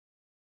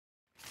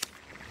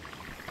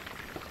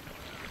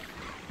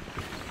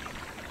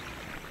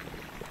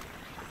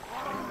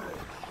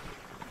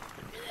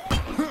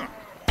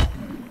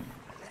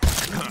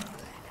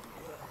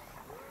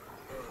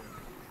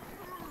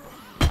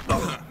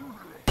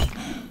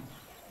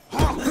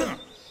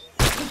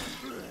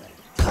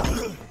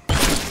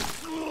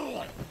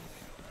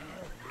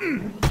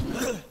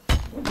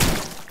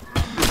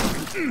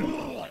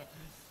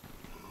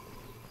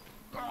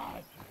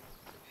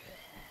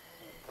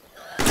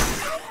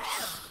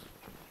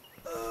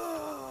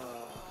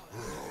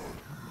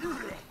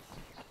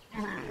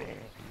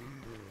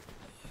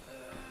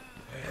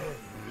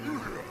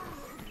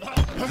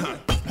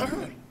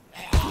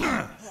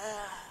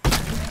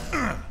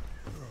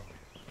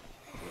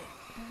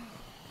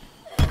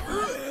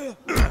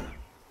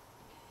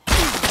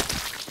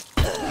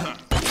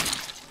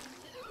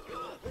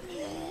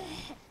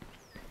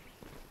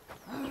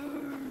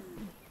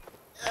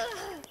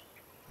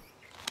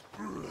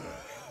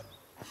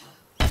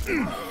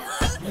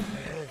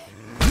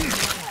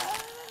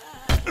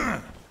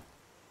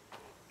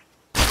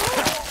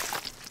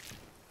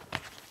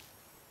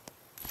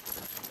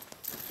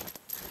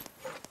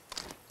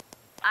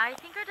I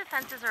think our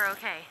defenses are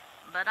okay,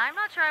 but I'm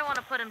not sure I want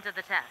to put them to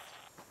the test.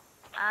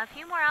 A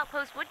few more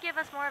outposts would give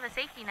us more of a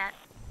safety net.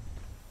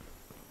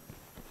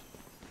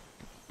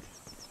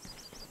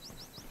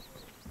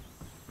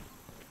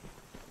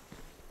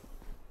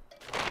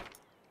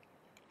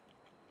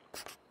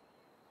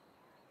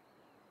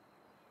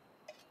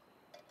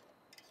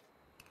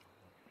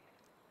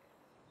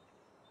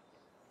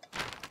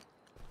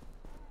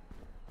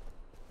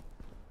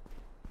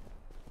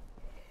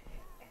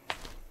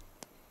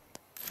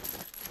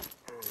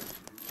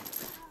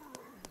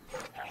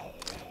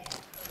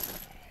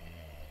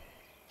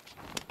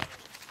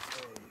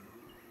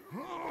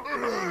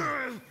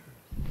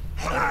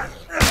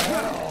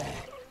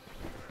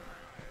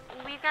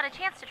 We've got a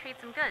chance to trade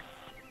some goods.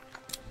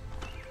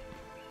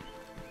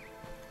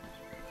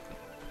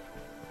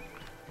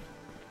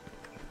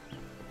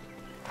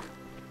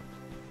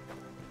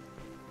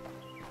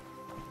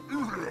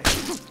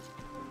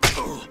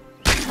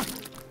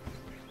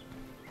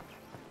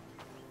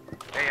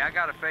 Hey, I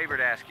got a favor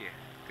to ask you.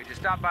 Could you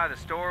stop by the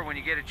store when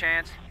you get a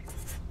chance?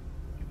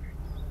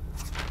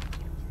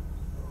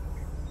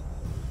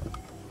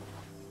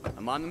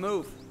 I'm on the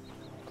move.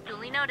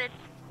 Duly noted.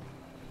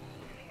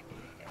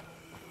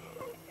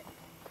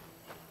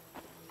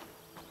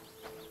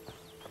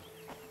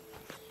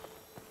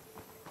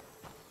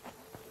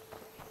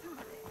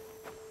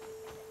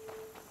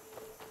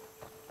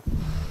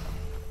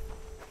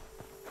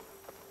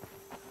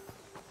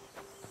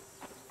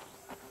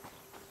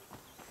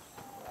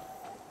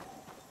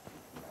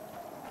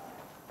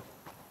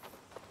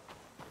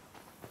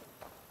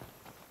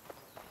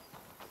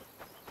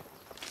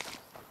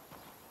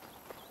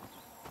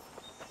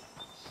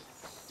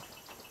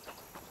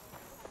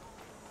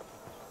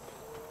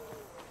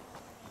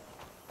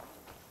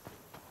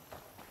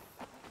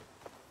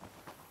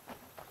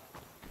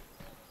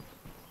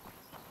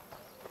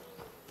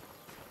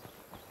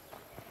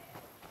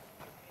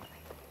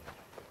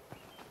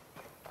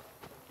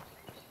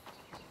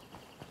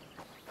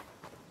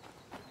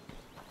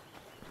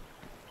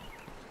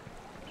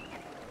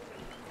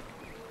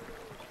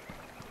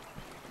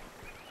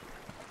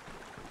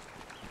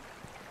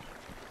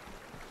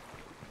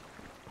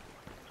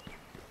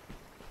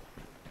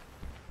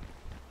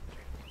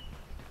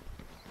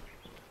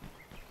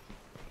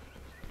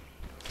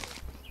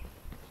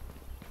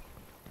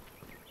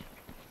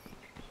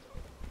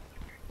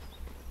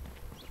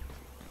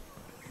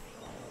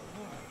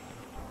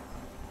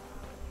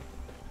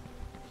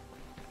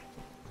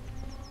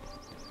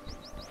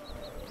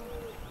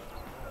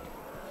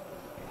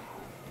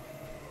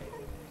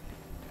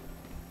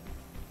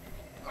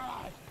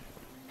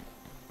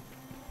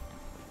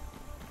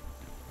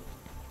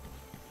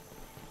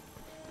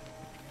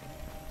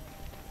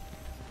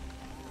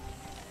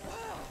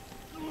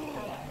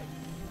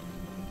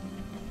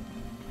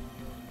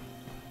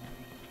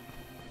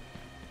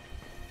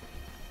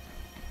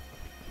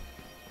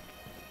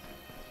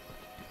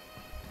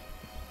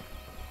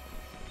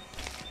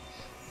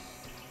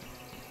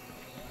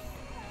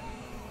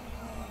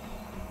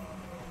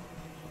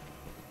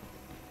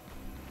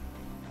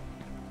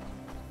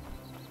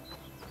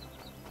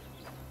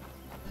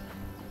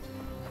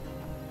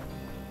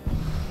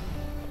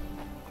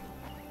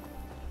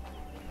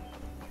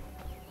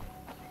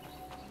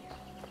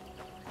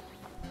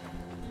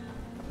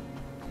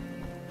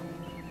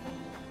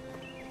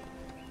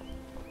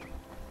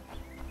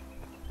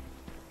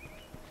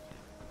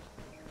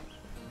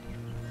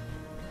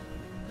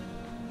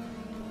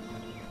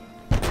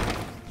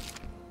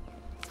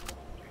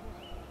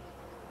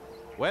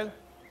 Well,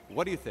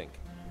 what do you think?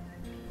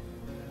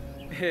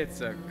 It's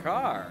a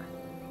car.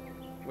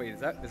 Wait, is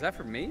that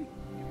for me?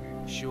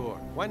 Sure,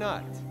 why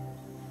not?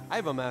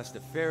 I've amassed a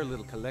fair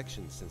little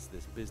collection since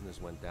this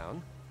business went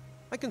down.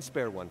 I can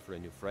spare one for a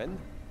new friend.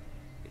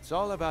 It's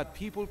all about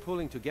people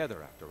pulling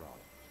together, after all.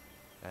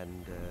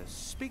 And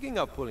speaking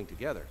of pulling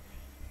together,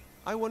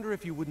 I wonder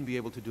if you wouldn't be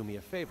able to do me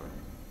a favor.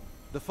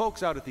 The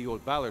folks out at the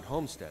old Ballard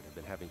homestead have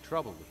been having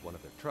trouble with one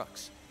of their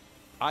trucks.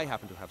 I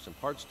happen to have some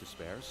parts to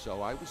spare,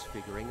 so I was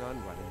figuring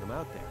on running them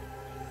out there.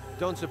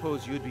 Don't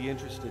suppose you'd be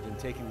interested in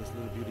taking this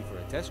little beauty for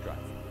a test drive?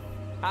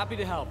 Happy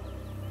to help.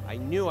 I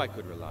knew I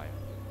could rely on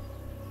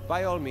you.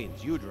 By all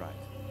means, you drive.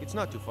 It's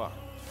not too far.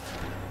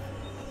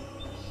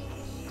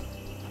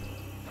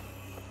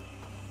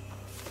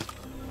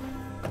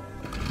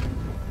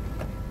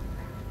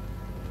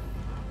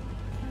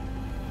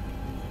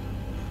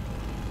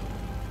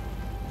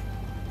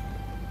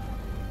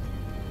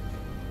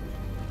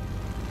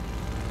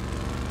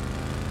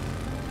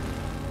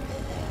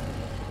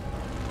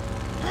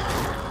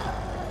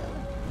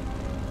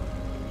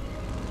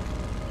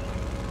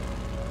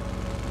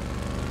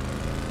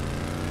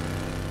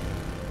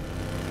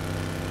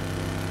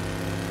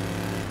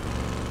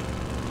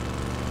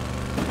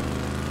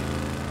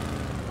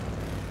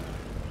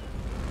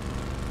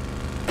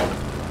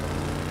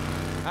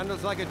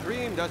 Handles like a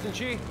dream, doesn't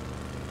she?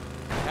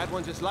 I had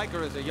one just like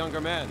her as a younger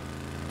man.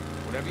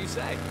 Whatever you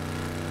say.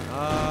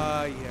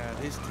 Ah, yeah,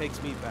 this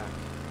takes me back.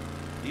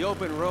 The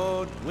open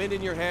road, wind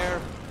in your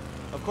hair.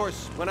 Of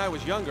course, when I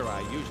was younger,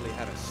 I usually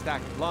had a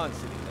stacked blonde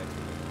sitting next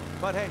to me.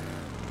 But hey,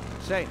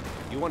 say,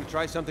 you want to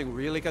try something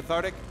really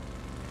cathartic?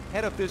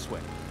 Head up this way.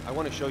 I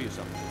want to show you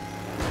something.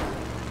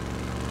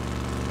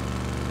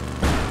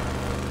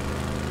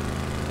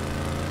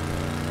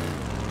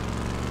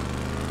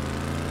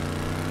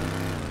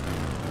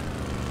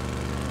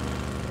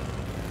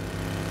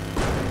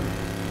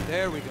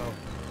 There we go.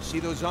 See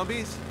those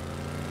zombies?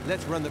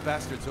 Let's run the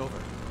bastards over.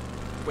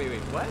 Wait,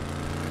 what?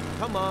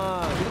 Come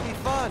on, it'll be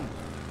fun.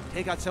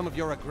 Take out some of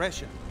your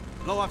aggression.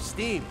 Blow off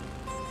steam.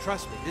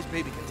 Trust me, this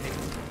baby can take it.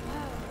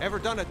 Ever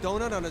done a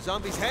donut on a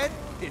zombie's head?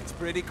 It's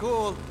pretty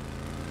cool.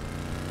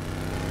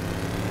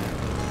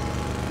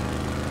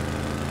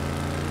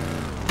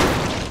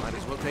 Might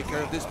as well take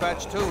care of this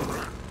batch too.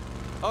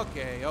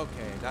 Okay,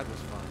 that was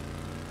fun.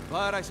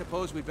 But I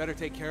suppose we better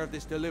take care of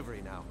this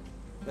delivery now.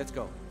 Let's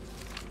go.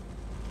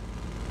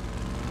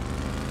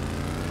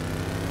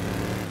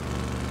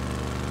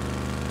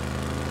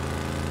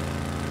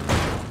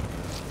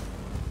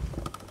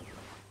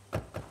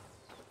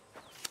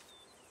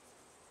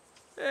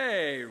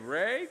 Hey,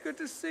 Ray, good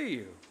to see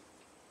you.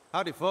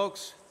 Howdy,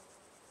 folks.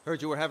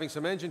 Heard you were having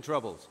some engine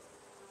troubles.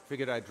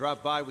 Figured I'd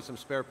drop by with some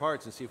spare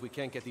parts and see if we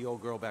can't get the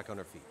old girl back on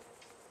her feet.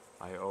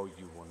 I owe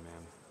you one,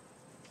 man.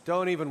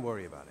 Don't even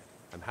worry about it.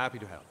 I'm happy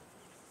to help.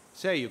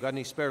 Say, you got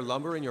any spare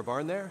lumber in your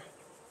barn there?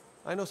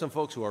 I know some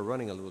folks who are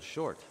running a little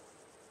short.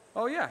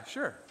 Oh yeah,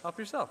 sure. Help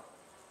yourself.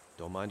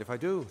 Don't mind if I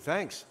do,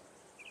 thanks.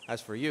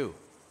 As for you,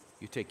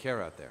 you take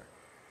care out there.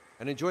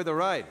 And enjoy the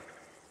ride.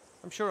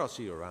 I'm sure I'll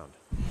see you around.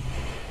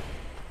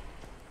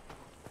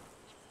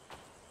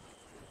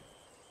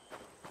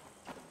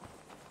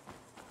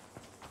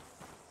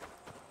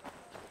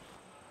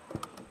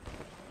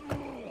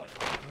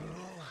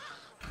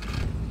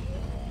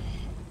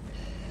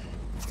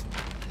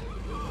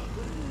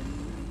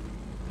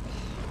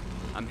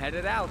 I'm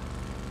headed out.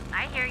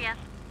 I hear ya.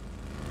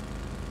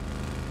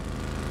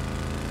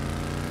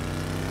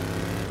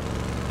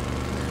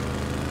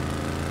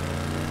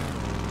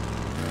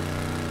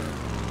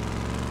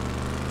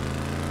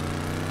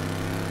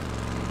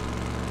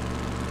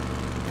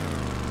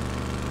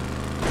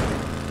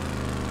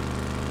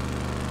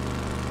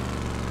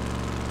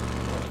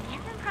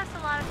 You've impressed a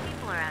lot of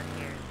people around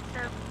here. So,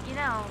 you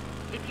know,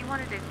 if you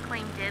wanted to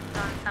claim dibs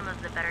on some of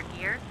the better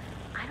gear,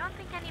 I don't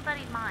think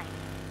anybody'd mind.